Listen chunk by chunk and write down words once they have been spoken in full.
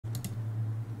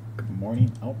Good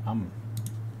morning. Oh, I'm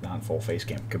not in full face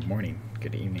cam. Good morning,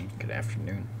 good evening, good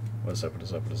afternoon. What is up, what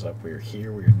is up, what is up? We're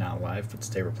here, we are now live, but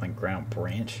today we're playing Ground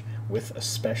Branch with a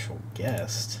special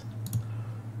guest.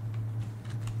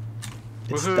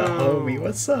 It's the homie.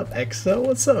 What's up, Exo?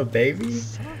 What's up, baby?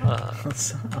 What's up?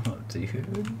 What's up, dude?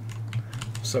 I'm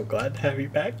so glad to have you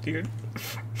back, dude.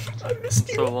 I missed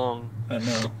you. So long. I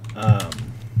know.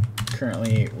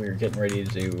 Currently we're getting ready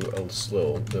to do a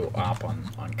little op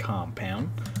on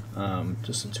Compound.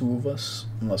 Just the two of us,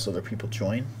 unless other people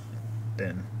join,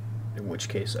 then in which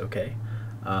case, okay.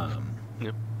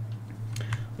 Yep.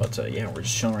 But yeah, we're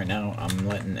just chilling right now. I'm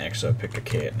letting Exo pick a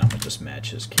kit, and I'm gonna just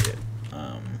match his kit.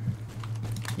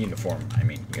 Uniform,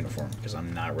 because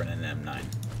I'm not running an M9.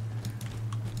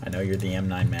 I know you're the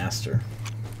M9 master,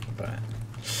 but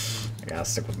I gotta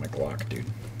stick with my Glock, dude.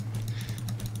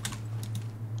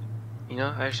 You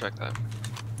know, I respect that.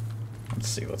 Let's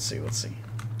see. Okay.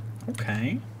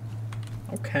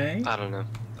 I don't know.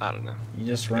 You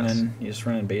just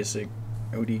running basic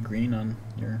OD green on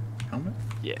your helmet?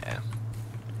 Yeah.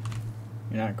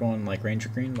 You're not going like Ranger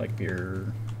green like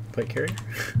your plate carrier?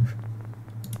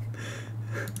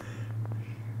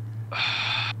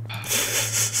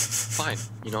 Fine.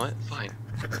 You know what? Fine.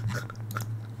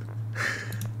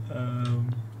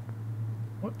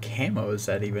 What camo is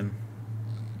that even?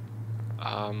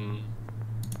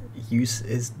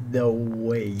 Is no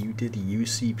way you did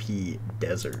UCP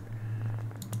desert.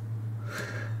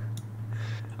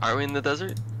 Are we in the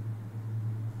desert?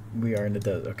 We are in the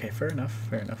desert. Okay, fair enough.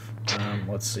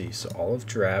 Let's see. So olive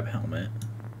drab helmet,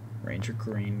 Ranger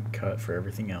green cut for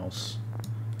everything else.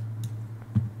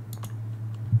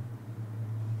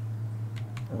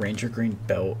 Ranger green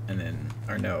belt, and then,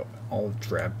 or no, olive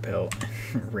drab belt,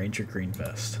 Ranger green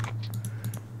vest.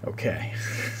 Okay.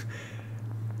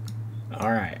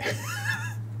 Alright.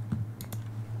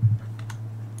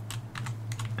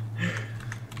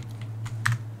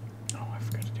 Oh, I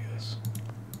forgot to do this.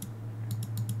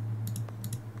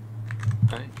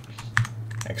 Alright.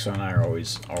 Exo and I are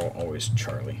always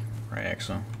Charlie. Right,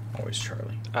 Exo? Always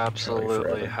Charlie.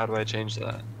 Absolutely. How do I change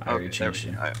that? I already changed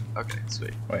it. Okay,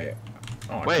 sweet. Wait.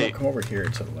 Oh, Wait. Come over here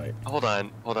to the light. Hold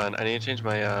on. I need to change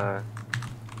my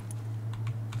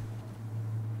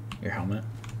Your helmet?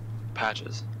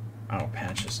 patches Oh,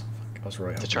 patches. I was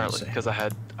really hoping to to Charlie say. because I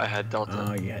had Delta.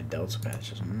 Oh, you had Delta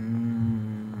patches.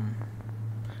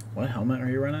 What helmet are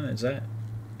you running? Is that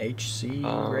HC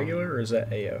regular or is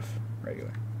that AF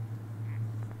regular?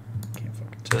 Can't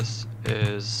fucking tell. This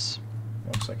is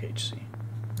Looks like HC.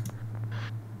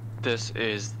 This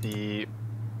is the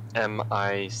MICH/cover.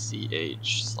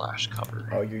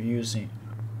 Oh, you're using.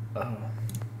 Oh.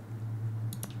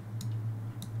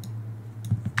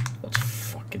 Let's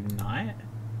fucking not.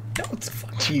 No, it's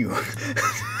fuck you.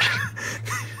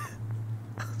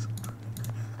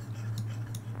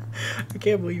 I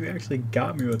can't believe you actually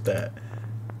got me with that.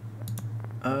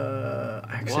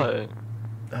 Actually,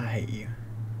 What? I hate you.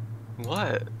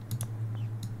 What?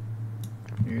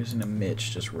 You're using a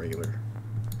Mitch, just regular.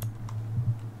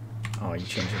 Oh, you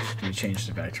changed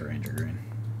it back to Ranger green.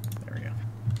 There we go.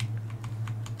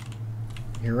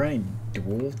 You're running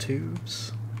dual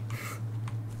tubes?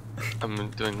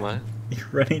 I'm doing what? You're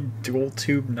running dual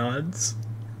tube nods?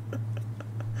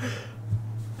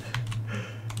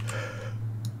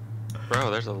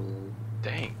 Bro, there's a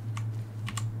dang.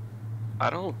 I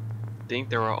don't think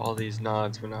there were all these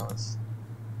nods when I was.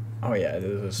 Oh yeah,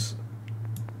 there's.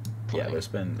 Yeah,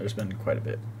 playing. there's been quite a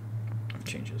bit of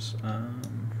changes.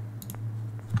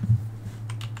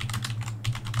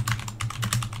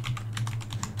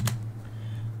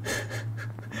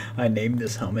 I named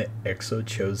this helmet Exo,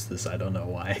 chose this, I don't know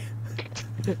why.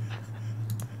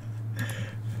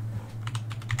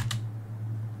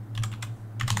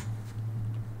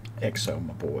 Exo,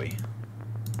 my boy.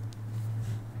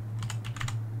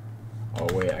 Oh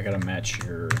wait, I gotta match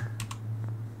your...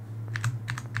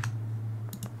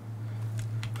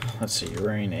 Let's see, you're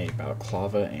wearing a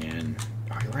balaclava and...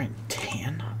 Oh, you're wearing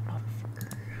tan?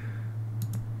 Motherfucker.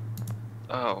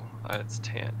 Oh, it's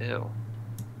tan. Ew.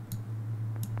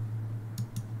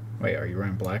 Wait, are you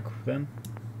wearing black then?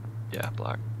 Yeah,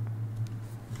 black.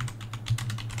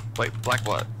 Wait, black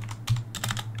what?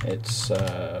 It's,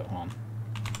 hold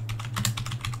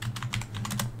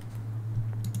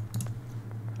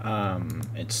on.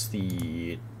 It's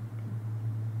the...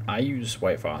 I use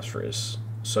white phosphorus,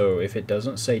 so if it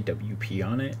doesn't say WP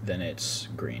on it, then it's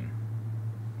green.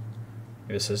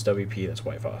 If it says WP, that's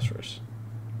white phosphorus.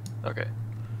 Okay.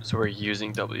 So we're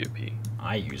using WP.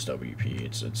 I use WP.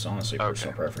 It's honestly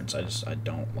personal preference. I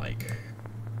don't like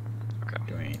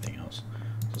doing anything else.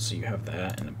 So you have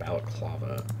that and a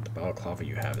balaclava. The balaclava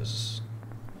you have is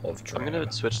olive drab. I'm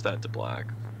gonna switch that to black.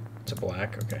 To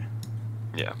black, okay.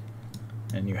 Yeah.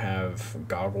 And you have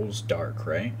goggles dark,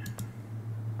 right?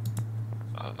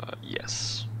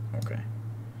 Yes. Okay.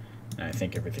 And I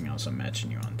think everything else I'm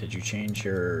matching you on. Did you change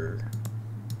your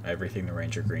everything to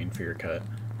Ranger green for your cut?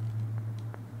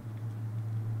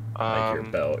 Like your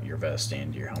belt, your vest,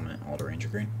 and your helmet, all to Ranger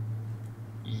green?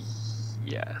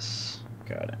 Yes.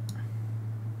 Got it.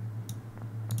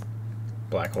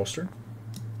 Black holster?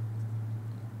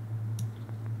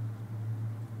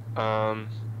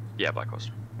 Yeah, black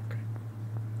holster. Okay.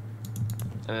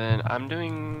 And then I'm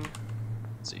doing,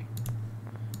 let's see.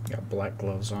 You got black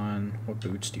gloves on. What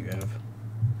boots do you have?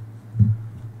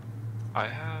 I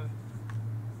have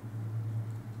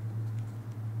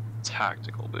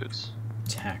tactical boots.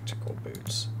 Tactical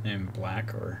boots. In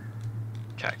black or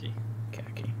Khaki.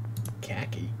 khaki?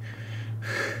 Khaki?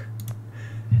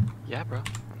 Yeah, bro.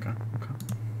 Okay, okay.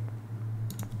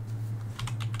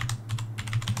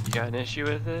 You got an issue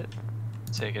with it?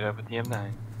 Take it up with the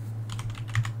M9.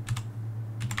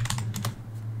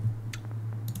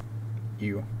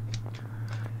 You.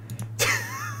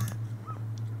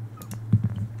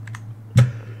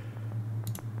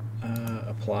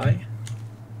 Apply.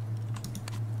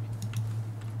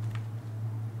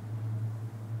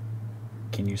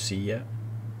 Can you see yet?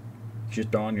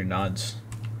 Just draw on your nods.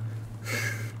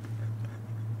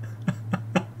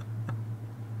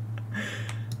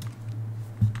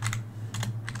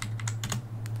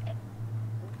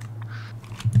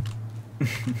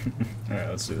 Alright,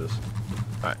 let's do this.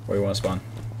 Alright. Where do you want to spawn?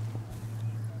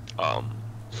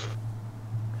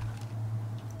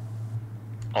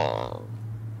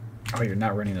 Oh, you're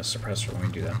not running a suppressor. Let me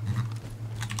do that.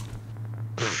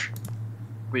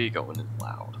 We going in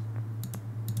loud.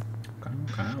 Okay,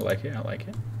 okay, I like it. I like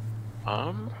it.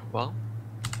 Well.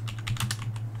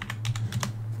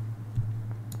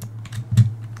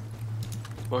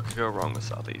 What could go wrong with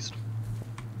Southeast?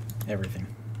 Everything.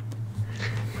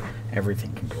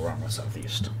 Everything can go wrong with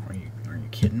Southeast. Are you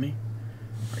kidding me?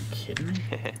 Are you kidding me?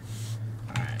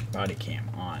 Alright, body cam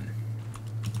on.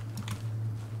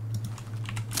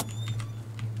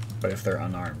 But if they're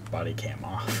unarmed, body cam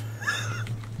off.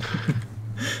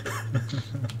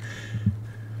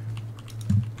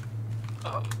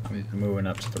 I'm moving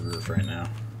up to the roof right now.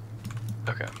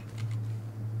 Okay.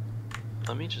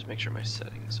 Let me just make sure my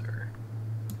settings are...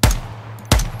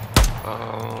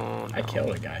 Oh, no. I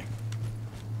killed a guy.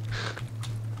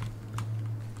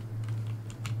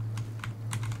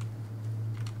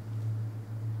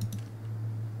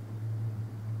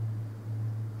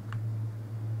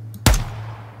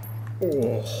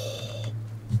 Oh.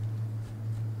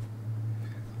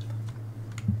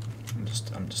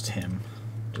 I'm just him.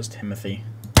 Just Timothy.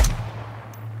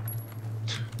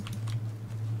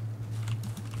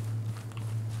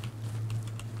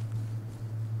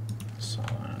 Saw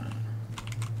that.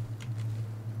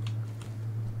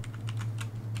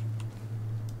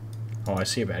 Oh, I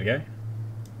see a bad guy.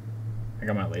 I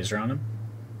got my laser on him.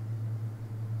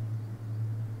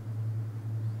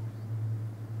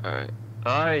 Alright.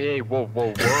 Hey, whoa.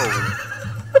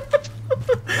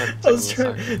 I was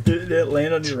trying. Did it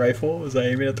land on your rifle? Was I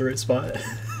aiming at the right spot?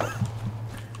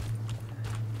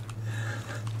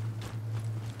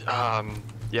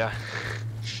 Yeah.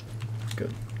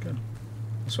 Good.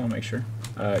 Just want to make sure.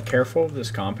 Careful of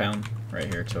this compound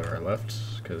right here to our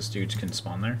left, because dudes can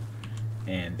spawn there,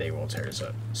 and they will tear us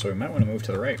up. So we might want to move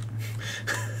to the right.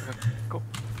 Cool.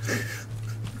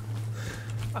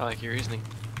 I like your reasoning.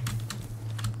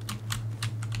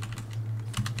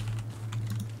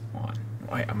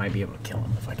 I might be able to kill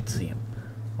him if I can see him.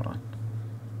 Hold on.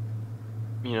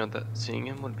 You know that seeing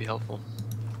him would be helpful.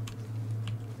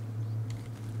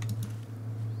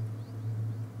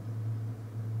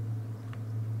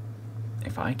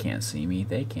 If I can't see me,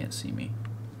 they can't see me.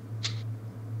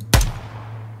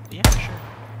 Yeah, sure.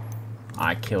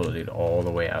 I killed a dude all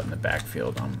the way out in the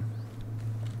backfield. I'm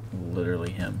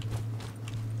literally him.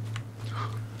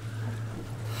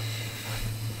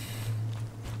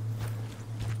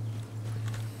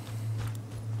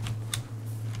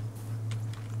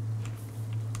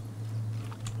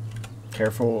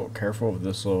 Careful of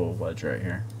this little ledge right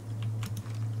here.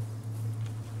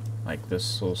 Like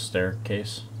this little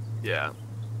staircase. Yeah.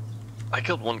 I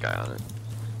killed one guy on it.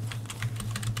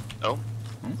 Oh?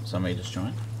 Somebody just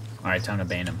joined. Alright, time to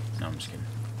ban him. No, I'm just kidding.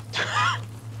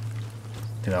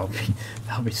 Dude,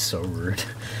 that'll be so rude.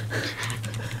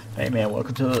 Hey man,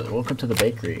 welcome to the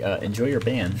bakery. Enjoy your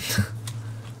ban.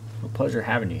 A pleasure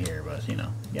having you here, but you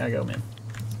know, you gotta go, man.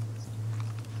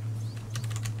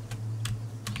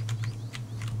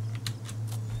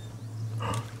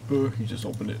 He just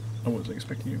opened it. I wasn't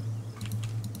expecting you.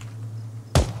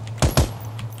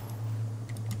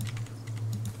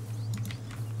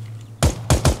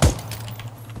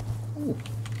 Ooh.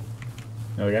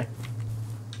 Another guy?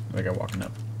 Another guy walking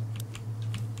up.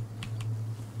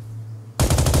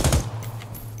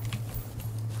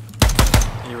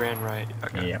 He ran right.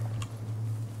 Okay. Yeah.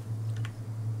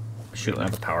 Shooting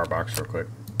at the power box real quick.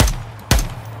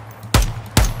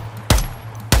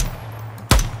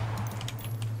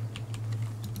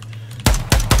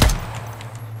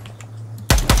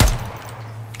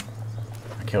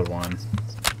 I killed one.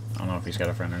 I don't know if he's got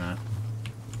a friend or not.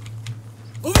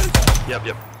 Yep,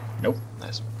 yep. Nope.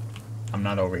 Nice. I'm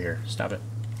not over here. Stop it.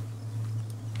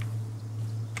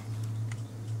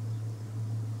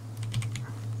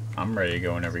 I'm ready to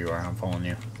go whenever you are. I'm following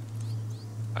you.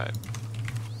 Alright.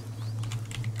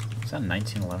 Is that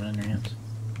 1911 in your hands?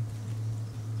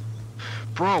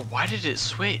 Bro, why did it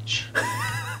switch?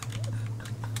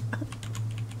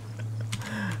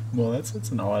 Well, that's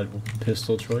an odd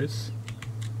pistol choice.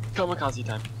 Kamikaze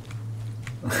time.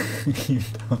 You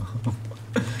dumb.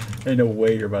 Ain't no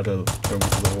way you're about to throw me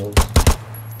to the wolves.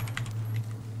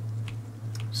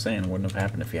 Saying wouldn't have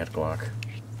happened if you had a Glock.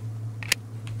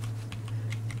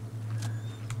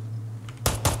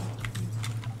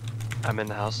 I'm in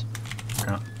the house.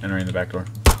 Entering the back door.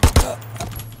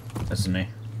 This is me.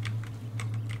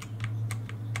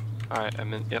 Alright,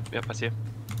 I'm in. Yep, I see you.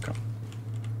 Okay.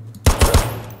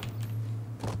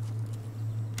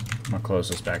 I'm gonna close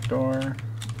this back door. Are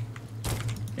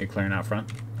you clearing out front?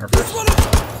 Or first?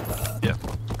 Yep.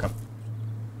 Okay.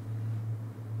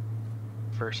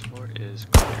 First floor is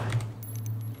clear.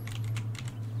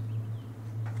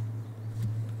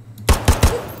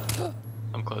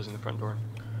 I'm closing the front door.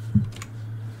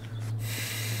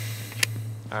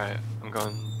 Alright, I'm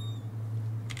going.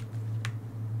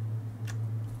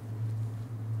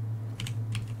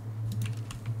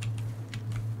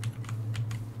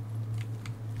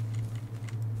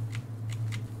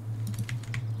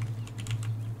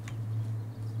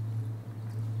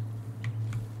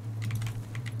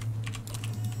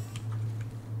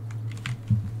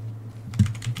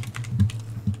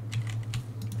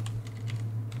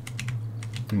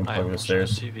 I'm gonna plug the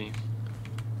stairs. TV.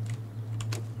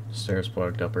 Stairs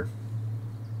plugged upper.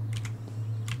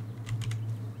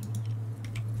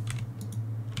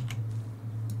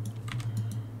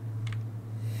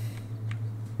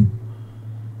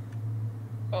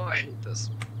 Oh, I hate this.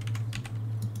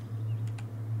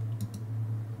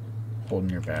 Holding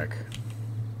your back.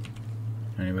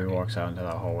 Anybody walks out into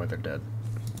that hallway, they're dead.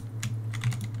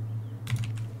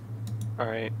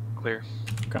 Alright, clear.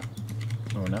 Okay.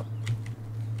 Moving up.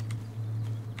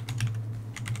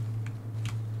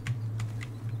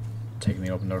 Taking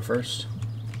the open door first.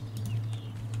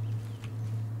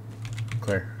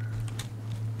 Clear.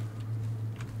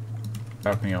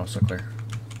 Balcony also clear.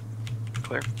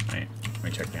 Clear. Alright, let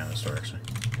me check behind this door actually.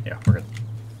 Yeah, we're good.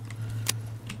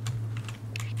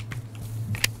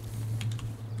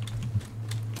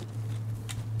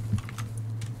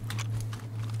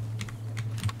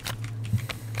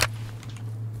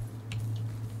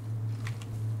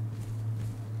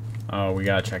 Oh, we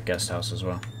gotta check guest house as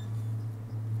well.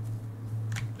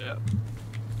 Yeah.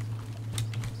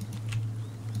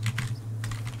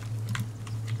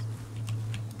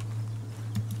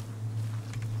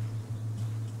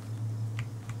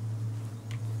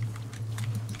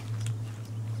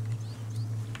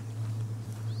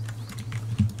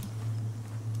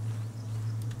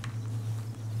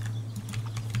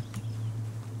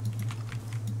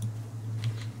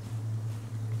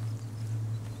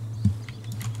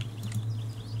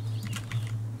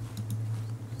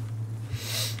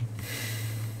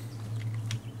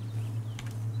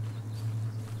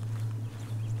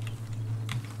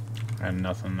 I had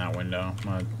nothing in that window.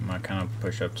 My kind of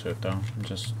push up to it though.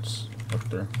 Just look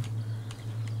through.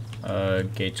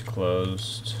 Gates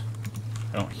closed.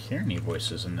 I don't hear any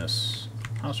voices in this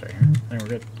house right here. I think we're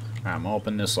good. Alright, I'm gonna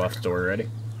open this left door. Ready?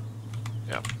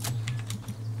 Yep.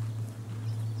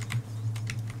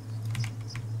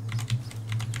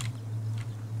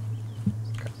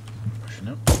 Okay. Pushing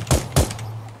up.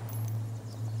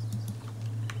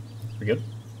 We good?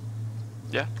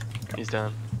 Yeah. Okay. He's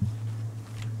down.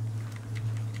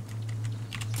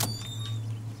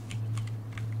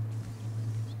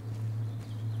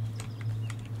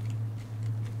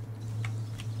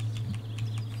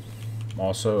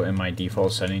 Also, in my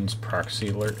default settings, proxy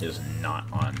alert is not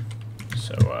on,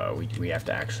 so we have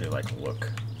to actually like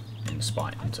look and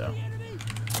spot and so.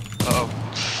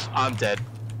 Uh-oh. I'm dead.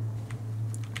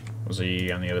 Was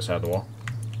he on the other side of the wall?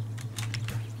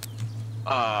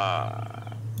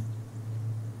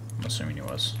 I'm assuming he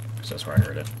was, because that's where I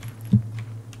heard it.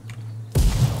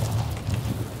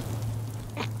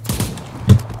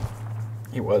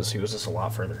 He was just a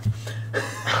lot further.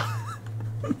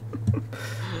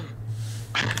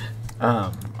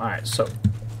 Alright, so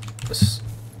this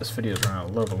video is running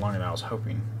a little bit longer than I was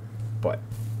hoping, but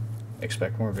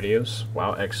expect more videos.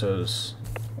 Wow, Exo's.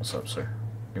 What's up, sir?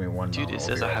 Give me one Dude, moment. it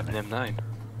says I have an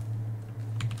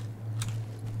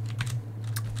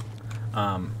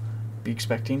M9. Be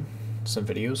expecting some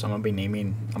videos. I'm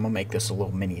gonna make this a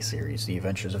little mini series, The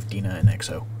Adventures of Dina and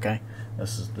Exo. Okay,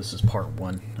 this is part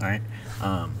 1. All right,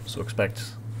 so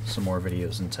expect some more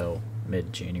videos until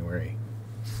mid-January.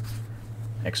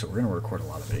 Exo, we're gonna record a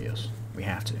lot of videos. We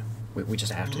have to. We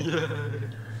just have to.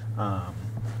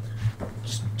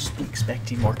 Just be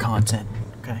expecting more content.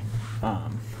 Okay,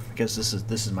 because this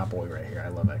is my boy right here. I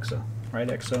love Exo. Right,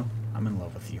 Exo? I'm in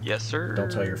love with you. Yes, sir.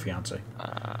 Don't tell your fiance.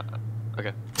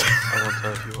 Okay. I won't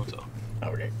tell if you won't tell.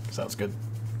 Okay, sounds good.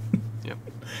 Yep.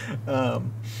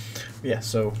 Yeah,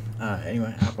 so,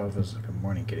 anyway, I hope it was a good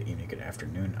morning, good evening, good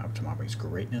afternoon, up to Mommy's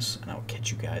greatness, and I'll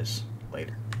catch you guys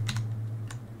later.